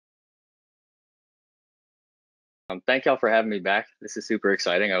Thank y'all for having me back. This is super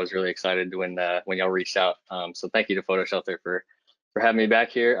exciting. I was really excited when y'all reached out. So thank you to PhotoShelter for having me back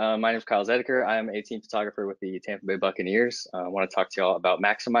here. My name is Kyle Zedeker. I am a team photographer with the Tampa Bay Buccaneers. I want to talk to y'all about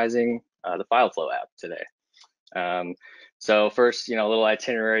maximizing the FileFlow app today. So first, a little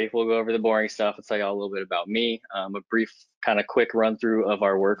itinerary. We'll go over the boring stuff. I'll tell y'all a little bit about me. A brief kind of quick run through of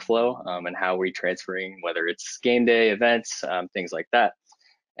our workflow and how we're transferring, whether it's game day events, things like that.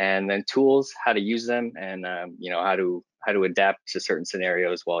 And then tools, how to use them, and how to adapt to certain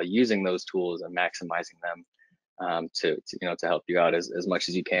scenarios while using those tools and maximizing them to help you out as much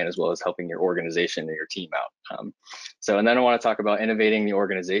as you can, as well as helping your organization and your team out. And then I want to talk about innovating the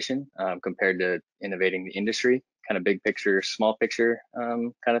organization compared to innovating the industry, kind of big picture, small picture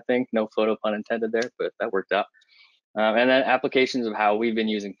kind of thing. No photo pun intended there, but that worked out. And then applications of how we've been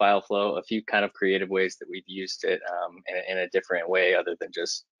using FileFlow, a few kind of creative ways that we've used it in a different way other than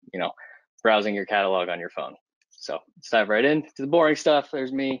just, browsing your catalog on your phone. So let's dive right into the boring stuff.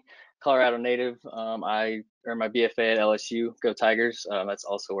 There's me, Colorado native. I earned my BFA at LSU, go Tigers. That's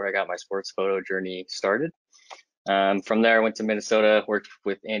also where I got my sports photo journey started. From there, I went to Minnesota, worked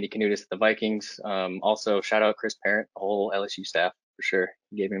with Andy Canutis at the Vikings. Also, shout out Chris Parent, the whole LSU staff for sure.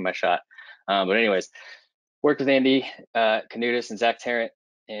 He gave me my shot. But anyways, worked with Andy Canutis and Zach Tarrant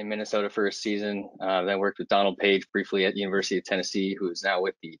in Minnesota for a season. Then worked with Donald Page briefly at the University of Tennessee, who is now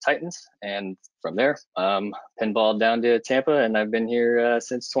with the Titans. And from there, pinballed down to Tampa, and I've been here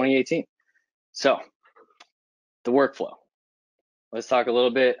since 2018. So the workflow. Let's talk a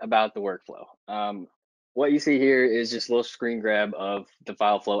little bit about the workflow. What you see here is just a little screen grab of the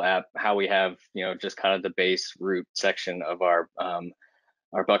FileFlow app, how we have, just kind of the base root section of our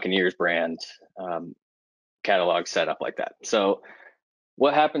Buccaneers brand catalog set up like that. So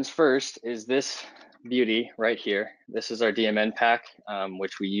what happens first is this beauty right here. This is our DMN pack,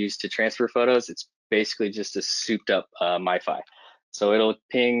 which we use to transfer photos. It's basically just a souped up MiFi. So it'll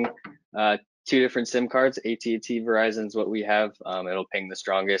ping two different SIM cards. AT&T, Verizon is what we have. It'll ping the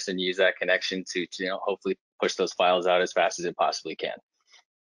strongest and use that connection to hopefully push those files out as fast as it possibly can.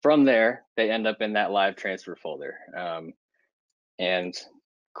 From there, they end up in that live transfer folder. And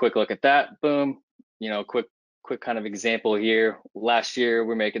quick look at that, boom, quick kind of example here. Last year,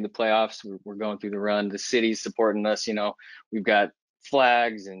 we're making the playoffs. We're going through the run. The city's supporting us. We've got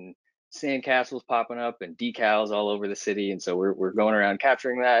flags and sandcastles popping up and decals all over the city. And so we're going around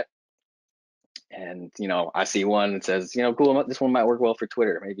capturing that. And, I see one that says, cool, this one might work well for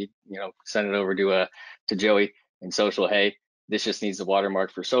Twitter. Maybe, send it over to Joey in social. Hey, this just needs a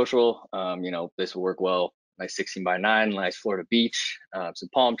watermark for social. This will work well. Nice 16:9, nice Florida beach, some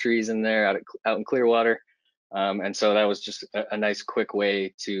palm trees in there out in Clearwater. And so that was just a nice quick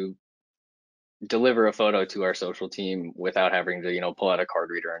way to deliver a photo to our social team without having to, pull out a card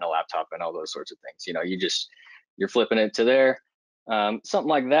reader and a laptop and all those sorts of things. You're flipping it to there. Something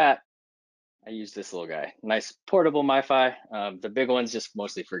like that. I use this little guy, nice portable MiFi. The big one's just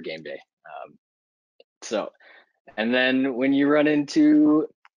mostly for game day. And then when you run into,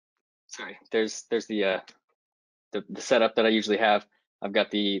 there's the setup that I usually have. I've got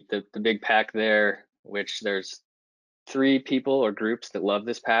the big pack there, which there's 3 people or groups that love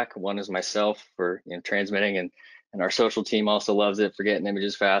this pack. One is myself for transmitting, and our social team also loves it for getting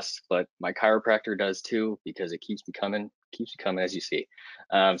images fast. But my chiropractor does too, because it keeps me coming as you see.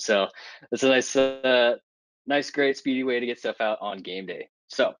 So it's a nice, great, speedy way to get stuff out on game day.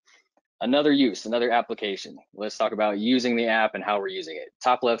 So another application. Let's talk about using the app and how we're using it.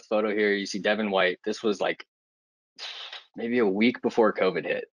 Top left photo here, you see Devin White. This was like maybe a week before COVID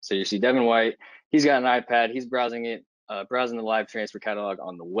hit. So you see Devin White, he's got an iPad, he's browsing the live transfer catalog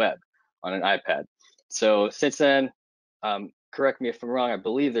on the web on an iPad. So since then, correct me if I'm wrong, I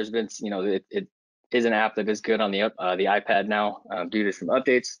believe there's been, it is an app that is good on the iPad now due to some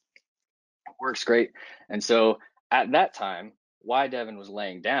updates. Works great. And so at that time, why Devin was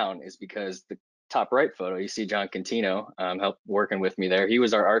laying down is because the top right photo, you see John Contino helped working with me there. He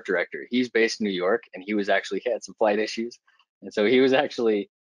was our art director. He's based in New York, and he had some flight issues. And so he was actually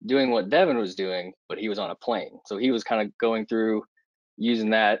doing what Devin was doing, but he was on a plane. So he was kind of going through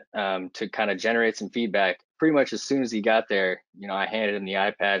using that to kind of generate some feedback. Pretty much as soon as he got there, I handed him the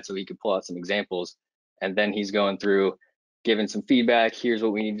iPad so he could pull out some examples. And then he's going through, giving some feedback. Here's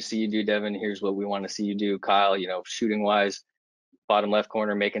what we need to see you do, Devin. Here's what we want to see you do, Kyle, shooting wise. Bottom left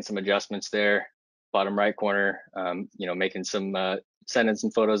corner, making some adjustments there. Bottom right corner, making some, sending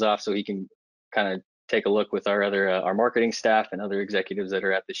some photos off so he can kind of take a look with our marketing staff and other executives that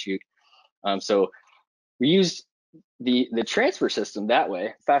are at the shoot. So we used the transfer system that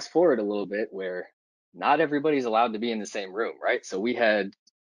way. Fast forward a little bit, where not everybody's allowed to be in the same room, right? So we had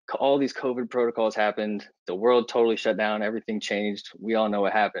all these COVID protocols happened. The world totally shut down. Everything changed. We all know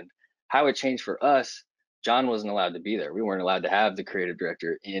what happened. How it changed for us, John wasn't allowed to be there. We weren't allowed to have the creative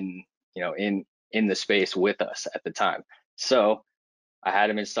director in, in the space with us at the time. So I had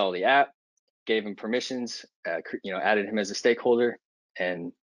him install the app, gave him permissions, added him as a stakeholder,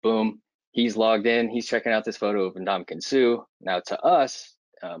 and boom, he's logged in. He's checking out this photo of Ndamukong Suh. Now to us,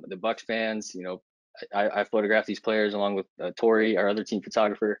 the Bucs fans, I photographed these players along with Tori, our other team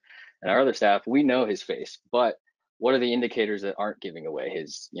photographer, and our other staff. We know his face, but what are the indicators that aren't giving away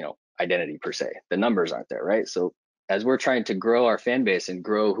his, identity per se? The numbers aren't there, right? So as we're trying to grow our fan base and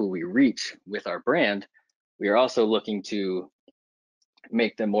grow who we reach with our brand, we are also looking to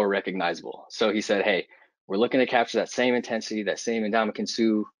make them more recognizable. So he said, hey, we're looking to capture that same intensity, that same Ndamukong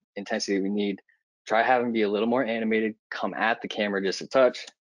Suh intensity we need. Try having be a little more animated, come at the camera just a touch,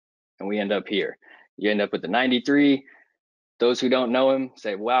 and we end up here. You end up with the 93. Those who don't know him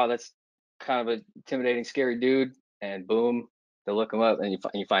say, wow, that's kind of an intimidating, scary dude. And boom, they'll look him up and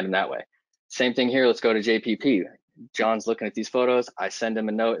you find him that way. Same thing here. Let's go to JPP. John's looking at these photos. I send him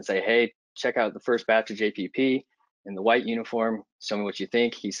a note and say, hey, check out the first batch of JPP in the white uniform. Show me what you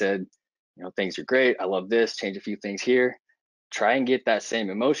think. He said, things are great. I love this. Change a few things here. Try and get that same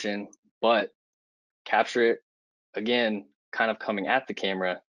emotion, but capture it again, kind of coming at the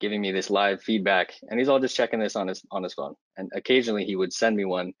camera, giving me this live feedback. And he's all just checking this on his phone. And occasionally he would send me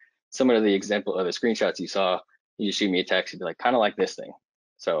one similar to the example of the screenshots you saw. He'd just shoot me a text. He'd be like, kind of like this thing.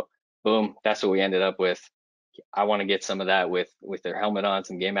 So boom, that's what we ended up with. I want to get some of that with their helmet on,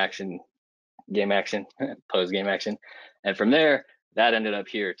 some game action, post game action. And from there, that ended up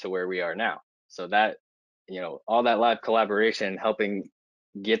here to where we are now. So that, all that live collaboration, helping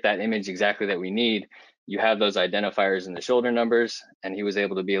get that image exactly that we need. You have those identifiers in the shoulder numbers, and he was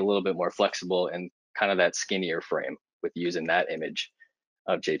able to be a little bit more flexible and kind of that skinnier frame with using that image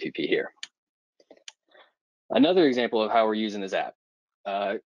of JPP here. Another example of how we're using this app,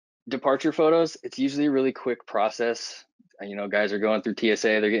 departure photos. It's usually a really quick process. Guys are going through TSA,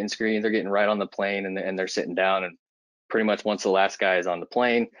 they're getting screened, they're getting right on the plane, and they're sitting down, and pretty much once the last guy is on the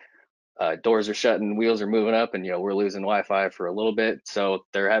plane, doors are shutting, wheels are moving up, and we're losing Wi-Fi for a little bit. So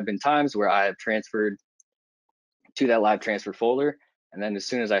there have been times where I have transferred to that live transfer folder, and then as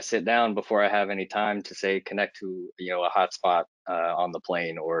soon as I sit down, before I have any time to say connect to a hotspot on the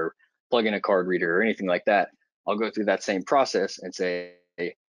plane or plug in a card reader or anything like that, I'll go through that same process and say,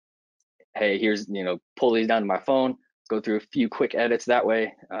 hey, here's pull these down to my phone, go through a few quick edits that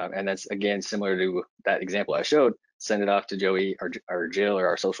way, and that's again similar to that example I showed. Send it off to Joey or Jill or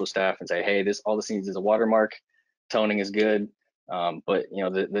our social staff and say, hey, all this needs is a watermark, toning is good. But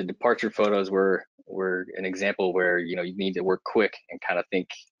the departure photos were an example where you need to work quick and kind of think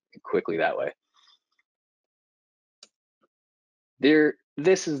quickly that way.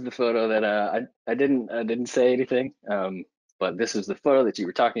 This is the photo that I didn't say anything, but this is the photo that you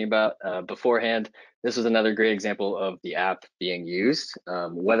were talking about beforehand. This was another great example of the app being used.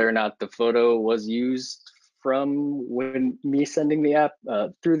 Whether or not the photo was used from when me sending the app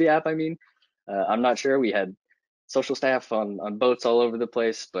through the app, I'm not sure. We had social staff on boats all over the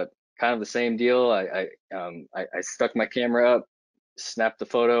place, but kind of the same deal. I stuck my camera up, snapped the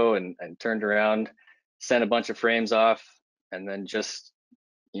photo, and turned around, sent a bunch of frames off, and then just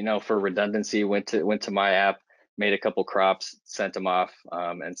for redundancy went to my app, made a couple crops, sent them off.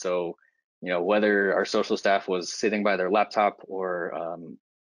 And so whether our social staff was sitting by their laptop or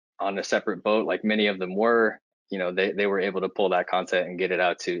on a separate boat, like many of them were, they were able to pull that content and get it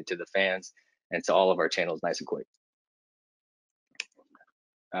out to the fans and to all of our channels nice and quick.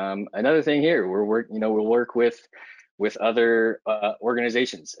 Another thing here, we'll work with other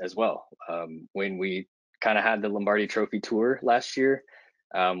organizations as well. When we kind of had the Lombardi Trophy Tour last year,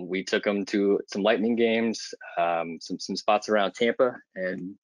 we took them to some Lightning games, some spots around Tampa,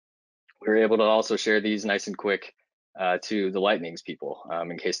 and we were able to also share these nice and quick to the Lightnings people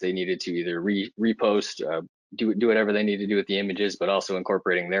in case they needed to either repost, do whatever they need to do with the images, but also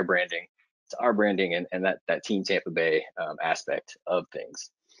incorporating their branding to our branding and that Team Tampa Bay aspect of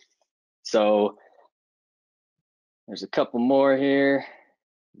things. So there's a couple more here.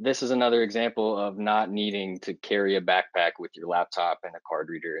 This is another example of not needing to carry a backpack with your laptop and a card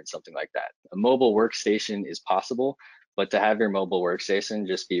reader and something like that. A mobile workstation is possible, but to have your mobile workstation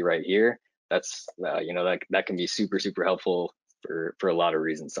just be right here, that's that can be super helpful for a lot of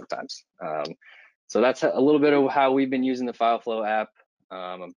reasons sometimes. So that's a little bit of how we've been using the FileFlow app,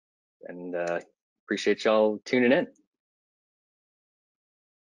 and appreciate y'all tuning in.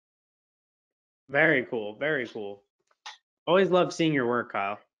 Very cool. Very cool. Always love seeing your work,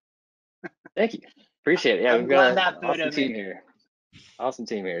 Kyle. Thank you. Appreciate it. Yeah, I'm we've got glad that an awesome photo team here. Awesome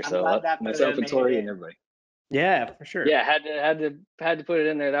team here. I'm So glad that photo myself and made it Tori and in. everybody. Yeah, for sure. Yeah, had to put it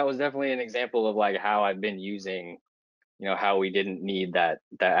in there. That was definitely an example of like how I've been using, how we didn't need that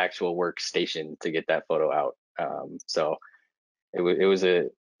actual workstation to get that photo out. So it was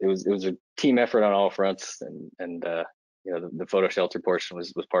a team effort on all fronts, and the photo shelter portion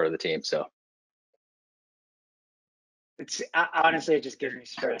was part of the team. So Honestly, it just gives me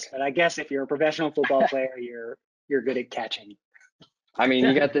stress. But I guess if you're a professional football player, you're good at catching. I mean,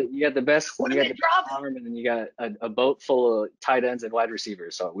 you got the best, What you are got they the best dropping? arm, and then you got a boat full of tight ends and wide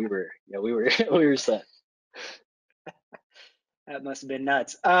receivers. So we were we were set. That must have been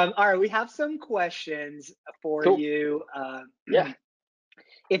nuts. All right, we have some questions for Cool. you. Yeah.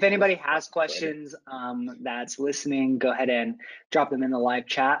 If anybody has Excited. questions that's listening, go ahead and drop them in the live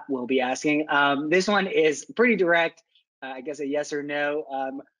chat. We'll be asking. This one is pretty direct. I guess a yes or no.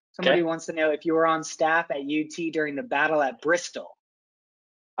 Somebody Okay. wants to know if you were on staff at UT during the battle at Bristol.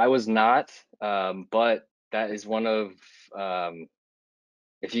 I was not, but that is one of, um,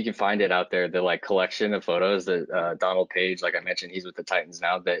 if you can find it out there, the like collection of photos that Donald Page, like I mentioned, he's with the Titans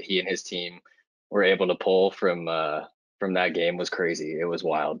now, that he and his team were able to pull from that game was crazy. It was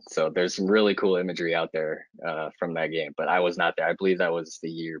wild. So there's some really cool imagery out there from that game, but I was not there. I believe that was the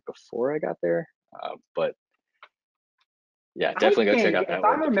year before I got there. But yeah, I definitely go check think out that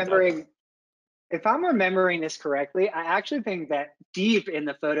work if it's out there. if I'm remembering this correctly, I actually think that deep in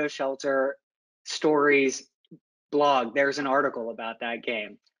the Photo Shelter stories blog, there's an article about that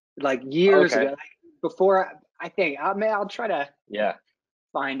game, like years ago, Okay. like before. I think I'll try to Yeah.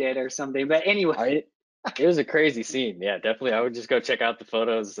 find it or something. But anyway, I It was a crazy scene. Yeah, definitely. I would just go check out the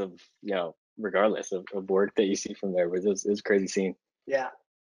photos of, regardless of work that you see from there. But it was a crazy scene. yeah,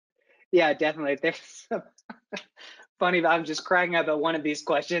 yeah, definitely. There's some funny. I'm just cracking up at one of these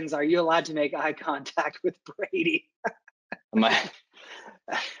questions. Are you allowed to make eye contact with Brady? My,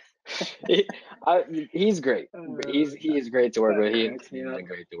 he, he's great. He is great to work with. That He and his cracks me team have up. been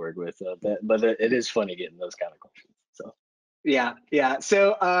great to work with. But it is funny getting those kind of questions. So Yeah, yeah.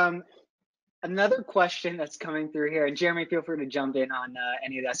 So another question that's coming through here, and Jeremy, feel free to jump in on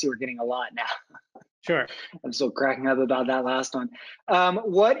any of this. You were getting a lot now. Sure. I'm still cracking up about that last one.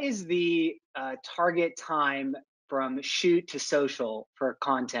 What is the target time from shoot to social for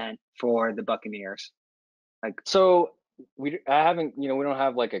content for the Buccaneers? Like, so I haven't, we don't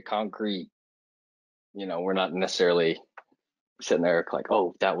have like a concrete, we're not necessarily sitting there like,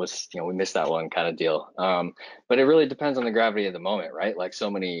 oh, that was, we missed that one kind of deal. But it really depends on the gravity of the moment, right? Like so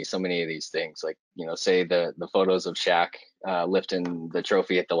many of these things, like, say the photos of Shaq lifting the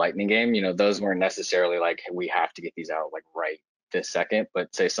trophy at the Lightning game, those weren't necessarily like, we have to get these out like right this second,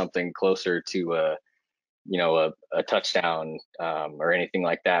 but say something closer to a touchdown or anything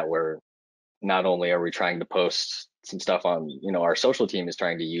like that, where not only are we trying to post some stuff on, our social team is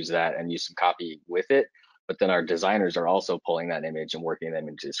trying to use that and use some copy with it, but then our designers are also pulling that image and working them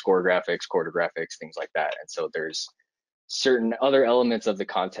into score graphics, quarter graphics, things like that. And so there's certain other elements of the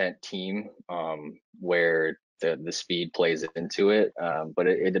content team where the speed plays into it, but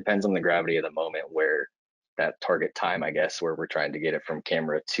it depends on the gravity of the moment, where that target time, I guess, where we're trying to get it from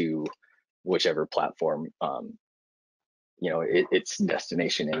camera to whichever platform its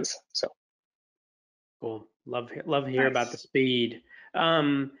destination is. So Cool. Love to hear about the nice. speed.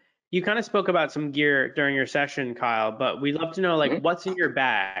 You kind of spoke about some gear during your session, Kyle, but we'd love to know like mhm. what's in your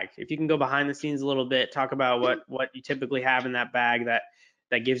bag. If you can go behind the scenes a little bit, talk about what you typically have in that bag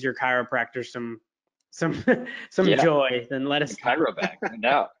that gives your chiropractor some some Yeah, joy, then let the us know. Cairo bag, no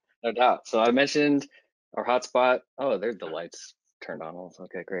doubt, no doubt. So I mentioned our hotspot. Oh, there's the lights turned on.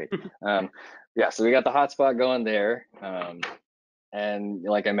 Okay, great. Um, yeah, so we got the hotspot going there, and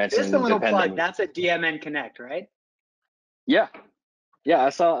like I Just a mentioned, little plug. depending. That's a DMN Connect, right? Yeah, yeah, I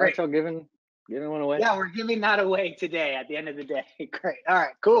saw Great. Archo giving one away. Yeah, we're giving that away today at the end of the day. Great. All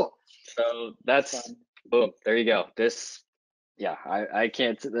right, cool. So That's that's fun. boom. There you go. Yeah, I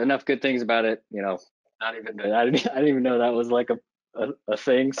can't enough good things about it. Not even I didn't even know that was like a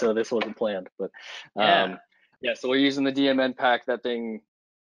thing. So this wasn't planned, but Yeah. yeah. So we're using the DMN pack. That thing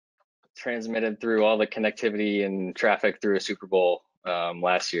transmitted through all the connectivity and traffic through a Super Bowl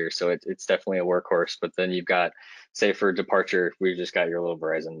last year. So it's definitely a workhorse. But then you've got, say for departure, we've just got your little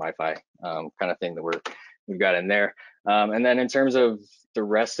Verizon Wi-Fi kind of thing that we've got in there. And then in terms of the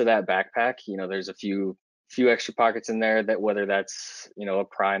rest of that backpack, there's a few extra pockets in there, that whether that's, a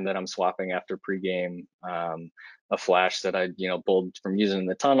prime that I'm swapping after pregame, a flash that I, pulled from using in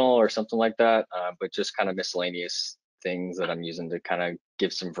the tunnel or something like that, but just kind of miscellaneous things that I'm using to kind of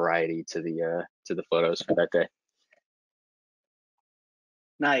give some variety to the photos for that day.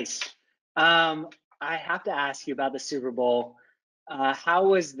 Nice. I have to ask you about the Super Bowl. How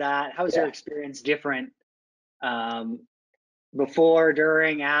was that? How was your Yeah, experience different um, before,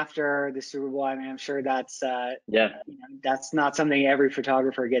 during, after the Super Bowl? I mean, I'm sure that's yeah. that's not something every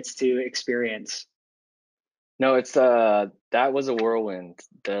photographer gets to experience. No, it's that was a whirlwind.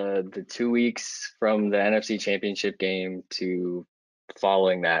 The 2 weeks from the NFC Championship game to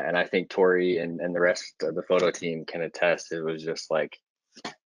following that, and I think Tori and the rest of the photo team can attest. It was just like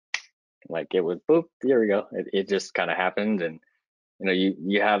it was boop, here we go. It just kind of happened, and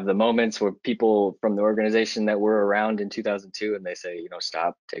you have the moments where people from the organization that were around in 2002, and they say,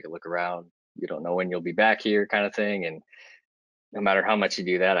 stop, take a look around. You don't know when you'll be back here, kind of thing. And no matter how much you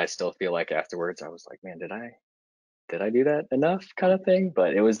do that, I still feel like afterwards I was like, man, did I do that enough, kind of thing?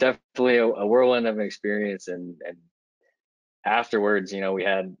 But it was definitely a whirlwind of an experience, and afterwards, we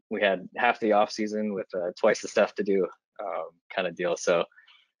had half the off season with twice the stuff to do, kind of deal. So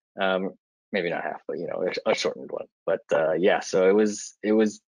um, maybe not half, but a shortened one. But yeah, so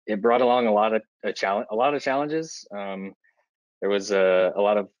it brought along a lot of challenges. There was a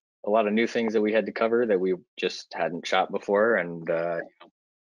lot of new things that we had to cover that we just hadn't shot before, and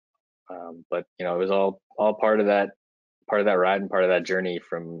but it was all part of that ride and part of that journey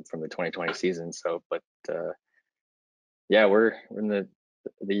from the 2020 season. So, but yeah, we're in the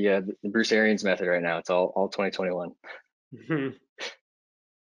Bruce Arians method right now. It's all 2021.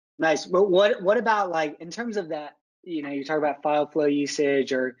 Nice. But what about like in terms of that? You talk about file flow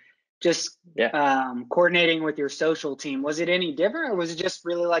usage or just Yeah, coordinating with your social team. Was it any different, or was it just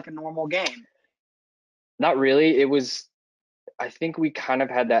really like a normal game? not really. I think we kind of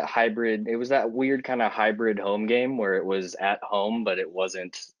had that hybrid. It was that weird kind of hybrid home game where it was at home, but it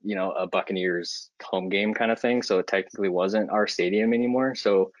wasn't, a Buccaneers home game kind of thing. So it technically wasn't our stadium anymore.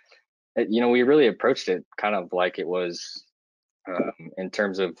 So, we really approached it kind of like it was, in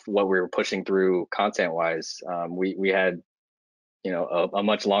terms of what we were pushing through content wise. We had, a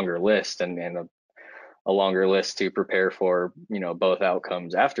much longer list and a longer list to prepare for, both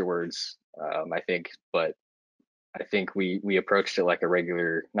outcomes afterwards. I think, but I think we approached it like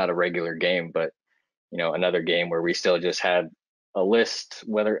not a regular game, but another game where we still just had a list,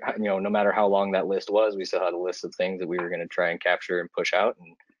 whether no matter how long that list was, we still had a list of things that we were going to try and capture and push out.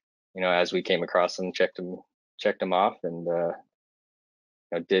 And as we came across them, checked them off, and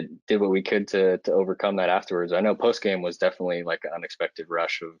did what we could to overcome that afterwards. I know post game was definitely like an unexpected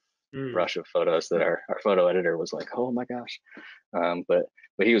Mm. rush of photos that our photo editor was like, oh my gosh. But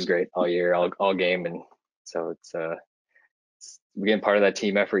he was great all year, all game, and so again part of that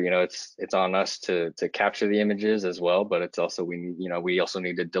team effort. It's on us to capture the images as well, but it's also we also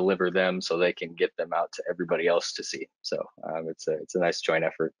need to deliver them so they can get them out to everybody else to see. So it's a nice joint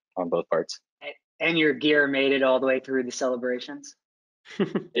effort on both parts. And your gear made it all the way through the celebrations.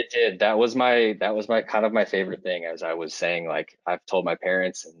 It did. That was my kind of my favorite thing. As I was saying, like, I've told my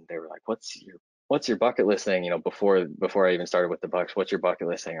parents, and they were like, what's your bucket list thing? Before I even started with the Bucks, what's your bucket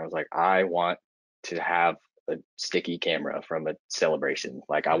list thing? I was like, I want to have a sticky camera from a celebration.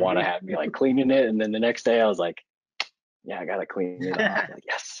 Like, I want to have me like cleaning it, and then the next day I was like, yeah, I gotta clean it off. Like,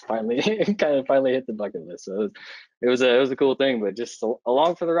 yes, finally, finally hit the bucket list. So it was a cool thing, but just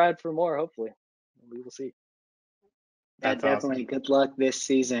along for the ride for more. Hopefully, we will see. Yeah, That's awesome. definitely. Good luck this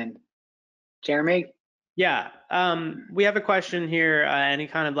season, Jeremy. Yeah, we have a question here, any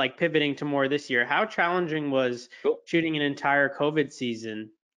kind of like pivoting to more this year. How challenging was Cool. shooting an entire COVID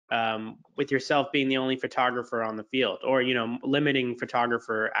season with yourself being the only photographer on the field, or limiting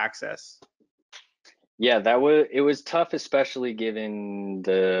photographer access? Yeah, it was tough, especially given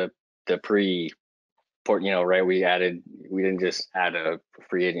the pre-port, right? We didn't just add a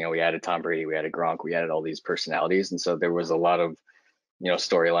free agent, we added Tom Brady, we added Gronk, we added all these personalities. And so there was a lot of,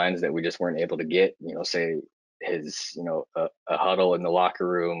 storylines that we just weren't able to get, say his, a huddle in the locker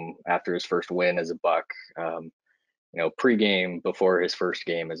room after his first win as a Buck, pregame before his first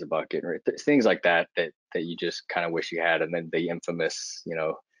game as a Buck, things like that you just kind of wish you had. And then the infamous,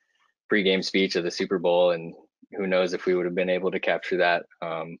 pregame speech of the Super Bowl, and who knows if we would have been able to capture that.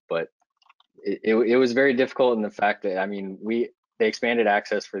 But it was very difficult in the fact that, I mean, they expanded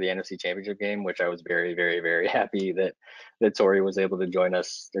access for the NFC Championship game, which I was very, very, very happy that Tori was able to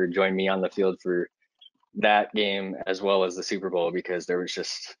join me on the field for that game as well as the Super Bowl, because there was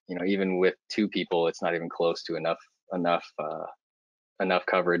just, even with two people, it's not even close to enough enough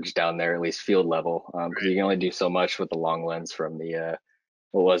coverage down there, at least field level, because you can only do so much with the long lens from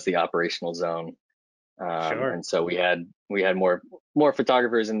what was the operational zone. Sure. And so we had more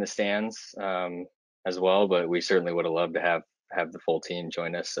photographers in the stands, as well, but we certainly would have loved to have the full team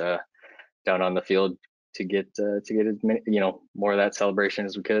join us down on the field to get as many, more of that celebration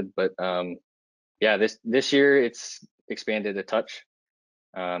as we could. But yeah, this year it's expanded a touch,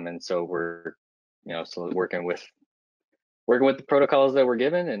 and so we're so working with the protocols that we're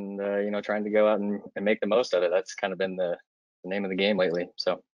given, and trying to go out and make the most of it. That's kind of been the name of the game lately.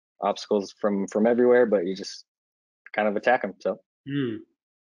 So obstacles from everywhere, but you just kind of attack them. So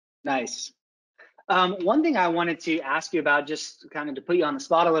Nice. One thing I wanted to ask you about, just kind of to put you on the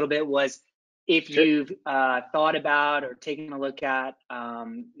spot a little bit, was if sure. you've thought about or taken a look at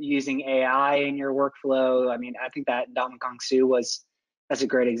using AI in your workflow. I mean, I think that Su that's a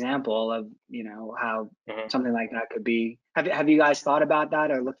great example of how something like that could be. Have you guys thought about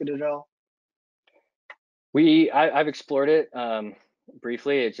that or looked at it at all? I've explored it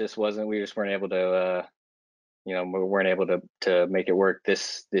briefly. It just wasn't. We just weren't able to. We weren't able to make it work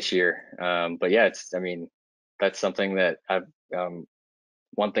this year. But yeah, I mean, that's something that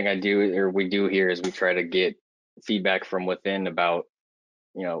one thing I do, or we do here, is we try to get feedback from within about,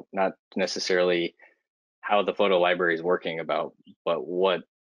 not necessarily how the photo library is working but what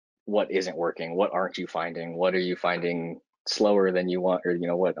isn't working, what aren't you finding, what are you finding slower than you want, or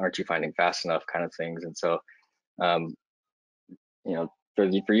what aren't you finding fast enough, kind of things. And so um, for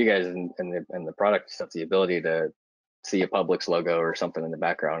you guys and the product stuff, the ability to see a Publix logo or something in the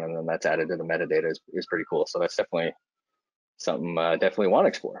background, and then that's added to the metadata is pretty cool. So that's definitely something definitely want to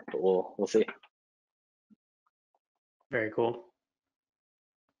explore, but we'll see. Very cool.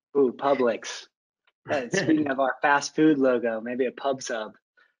 Ooh, Publix. Speaking of our fast food logo, maybe a pub sub.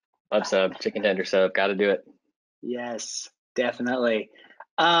 Pub sub, chicken tender sub, got to do it. Yes, definitely.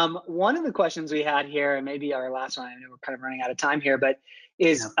 One of the questions we had here, and maybe our last one, I know we're kind of running out of time here, but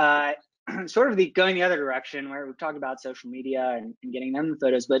is sort of going the other direction, where we've talked about social media and getting them the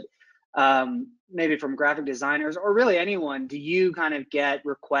photos, but maybe from graphic designers or really anyone, do you kind of get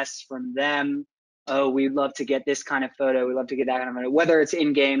requests from them? Oh, we'd love to get this kind of photo. We'd love to get that kind of photo, whether it's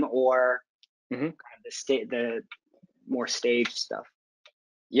in game or kind of the more staged stuff.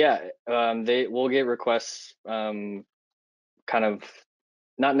 Yeah, they will get requests, kind of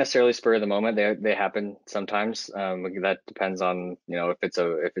not necessarily spur of the moment. They happen sometimes. That depends on if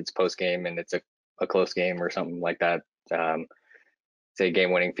it's post game and it's a close game or something like that. Say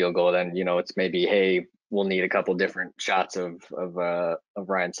game-winning field goal, then it's maybe, hey, we'll need a couple different shots of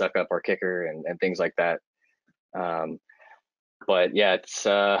Ryan Suckup, our kicker, and things like that. But yeah,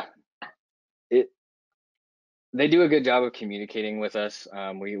 they do a good job of communicating with us.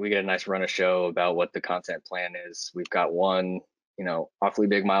 We get a nice run of show about what the content plan is. We've got one awfully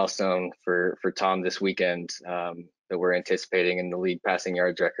big milestone for Tom this weekend, that we're anticipating in the league passing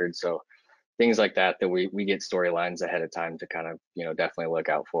yards record. So things like that we get storylines ahead of time to kind of definitely look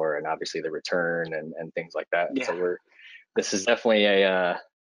out for, and obviously the return and things like that. Yeah. So this is definitely a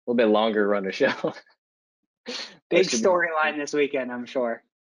little bit longer run of show. Big storyline this weekend, I'm sure.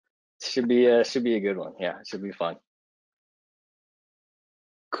 Should be a good one. Yeah, it should be fun.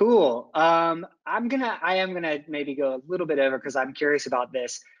 Cool. I am gonna maybe go a little bit over because I'm curious about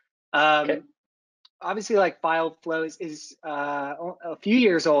this. Okay. Obviously, like file flow is a few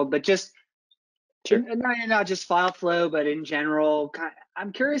years old, but just Sure. not just file flow, but in general,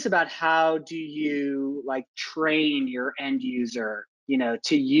 I'm curious about how do you like train your end user,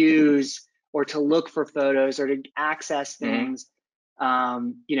 to use or to look for photos or to access things,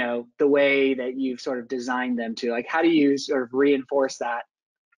 the way that you've sort of designed them to. Like, how do you sort of reinforce that,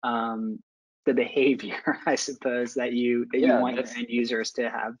 the behavior, I suppose, that you want your end users to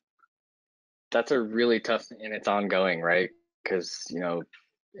have? That's a really tough, and it's ongoing, right? Because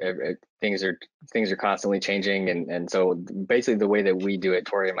things are constantly changing, and so basically the way that we do it,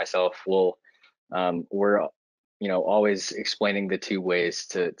 Tori and myself, we're always explaining the two ways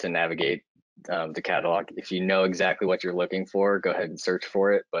to navigate the catalog. If you know exactly what you're looking for, go ahead and search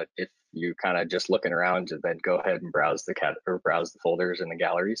for it. But if you kind of just looking around, then go ahead and browse the folders and the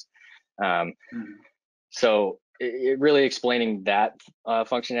galleries. So it really explaining that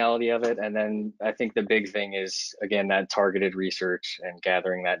functionality of it. And then I think the big thing is, again, that targeted research and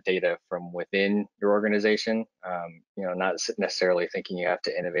gathering that data from within your organization. Not necessarily thinking you have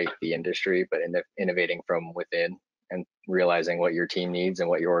to innovate the industry, but innovating from within and realizing what your team needs and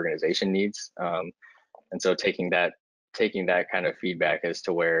what your organization needs. And so taking that kind of feedback as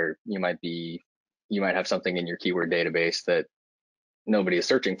to where you might have something in your keyword database that nobody is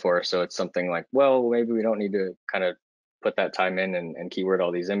searching for. So it's something like, well, maybe we don't need to kind of put that time in and keyword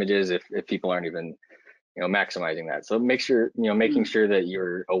all these images if people aren't even maximizing that. So making sure that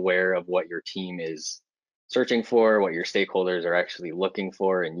you're aware of what your team is searching for, what your stakeholders are actually looking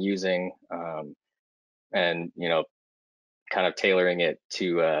for and using, and kind of tailoring it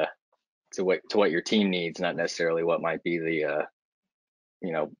to what your team needs, not necessarily what might be the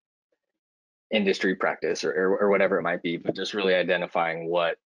industry practice or whatever it might be, but just really identifying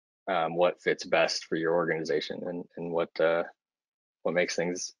what fits best for your organization and what makes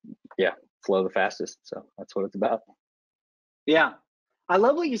things flow the fastest. So that's what it's about. Yeah. I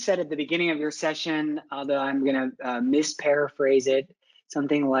love what you said at the beginning of your session, although I'm going to misparaphrase it,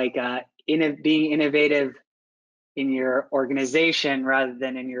 something like being innovative in your organization rather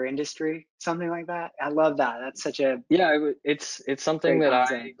than in your industry, something like that. I love that. That's such a it's something that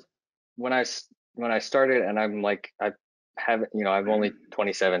concept. when I started, and I'm like, I haven't, I'm only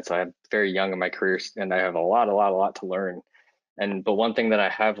 27, so I'm very young in my career, and I have a lot to learn. But one thing that I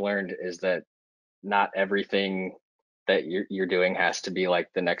have learned is that not everything that you're doing has to be like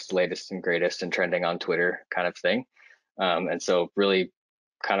the next latest and greatest and trending on Twitter kind of thing. And so really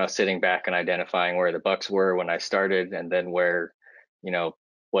kind of sitting back and identifying where the bucks were when I started, and then where,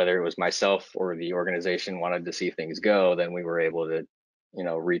 whether it was myself or the organization wanted to see things go, then we were able to,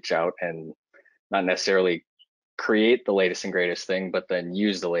 reach out and not necessarily create the latest and greatest thing, but then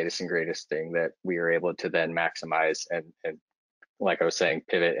use the latest and greatest thing that we were able to then maximize and like I was saying,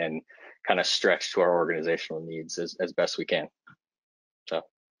 pivot and kind of stretch to our organizational needs as best we can. So.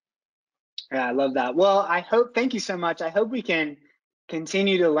 Yeah, I love that. Well, thank you so much. I hope we can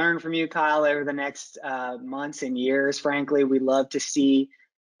continue to learn from you, Kyle, over the next months and years. Frankly, we love to see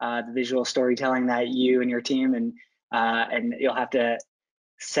the visual storytelling that you and your team, and you'll have to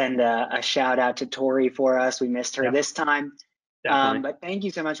send a shout out to Tori for us. We missed her this time. But thank you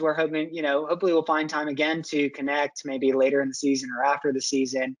so much. We're hoping, hopefully we'll find time again to connect maybe later in the season or after the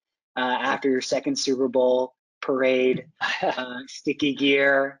season, after your second Super Bowl parade, sticky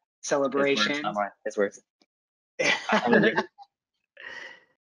gear celebration. It's worth it.